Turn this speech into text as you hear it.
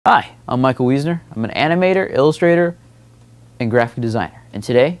Hi, I'm Michael Weisner. I'm an animator, illustrator, and graphic designer. And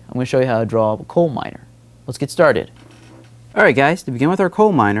today, I'm going to show you how to draw a coal miner. Let's get started. Alright guys, to begin with our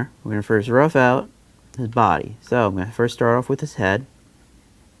coal miner, we're going to first rough out his body. So I'm going to first start off with his head.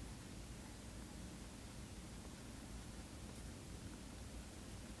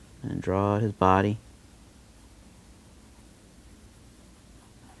 And draw out his body.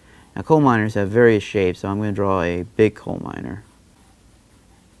 Now coal miners have various shapes, so I'm going to draw a big coal miner.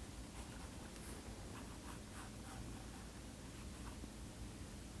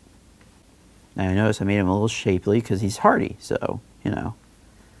 Now I notice I made him a little shapely because he's hardy, so, you know.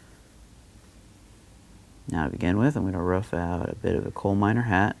 Now to begin with, I'm going to rough out a bit of a coal miner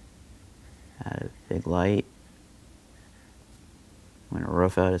hat, add a big light. I'm going to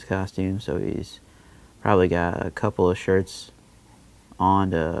rough out his costume, so he's probably got a couple of shirts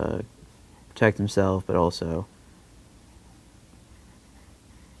on to protect himself, but also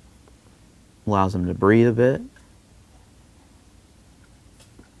allows him to breathe a bit.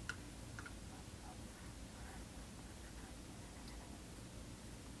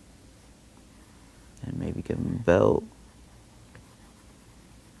 And maybe give him a belt.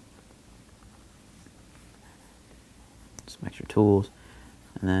 Some extra tools.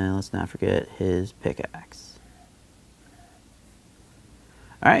 And then let's not forget his pickaxe.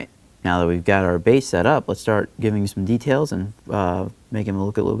 Alright, now that we've got our base set up, let's start giving some details and make him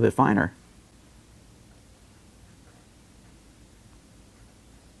look a little bit finer.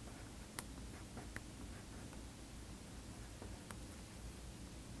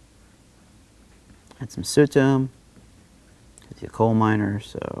 Add some soot to him. He's a coal miner,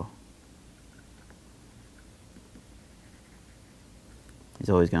 so he's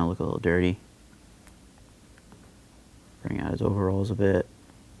always going to look a little dirty. Bring out his overalls a bit.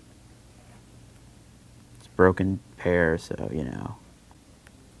 It's a broken pair, so you know.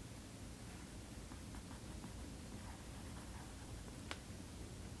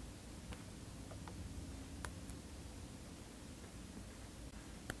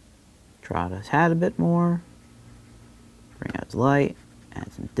 Trot his hat a bit more. Bring out his light.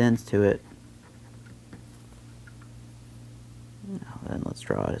 Add some dents to it. Now then let's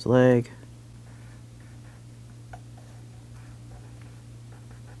draw out his leg.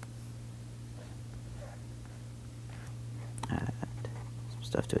 Add some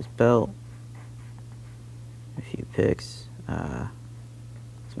stuff to his belt. A few picks. Some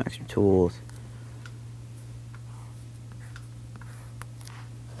extra tools.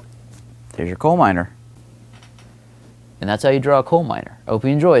 There's your coal miner. And that's how you draw a coal miner. I hope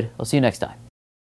you enjoyed. I'll see you next time.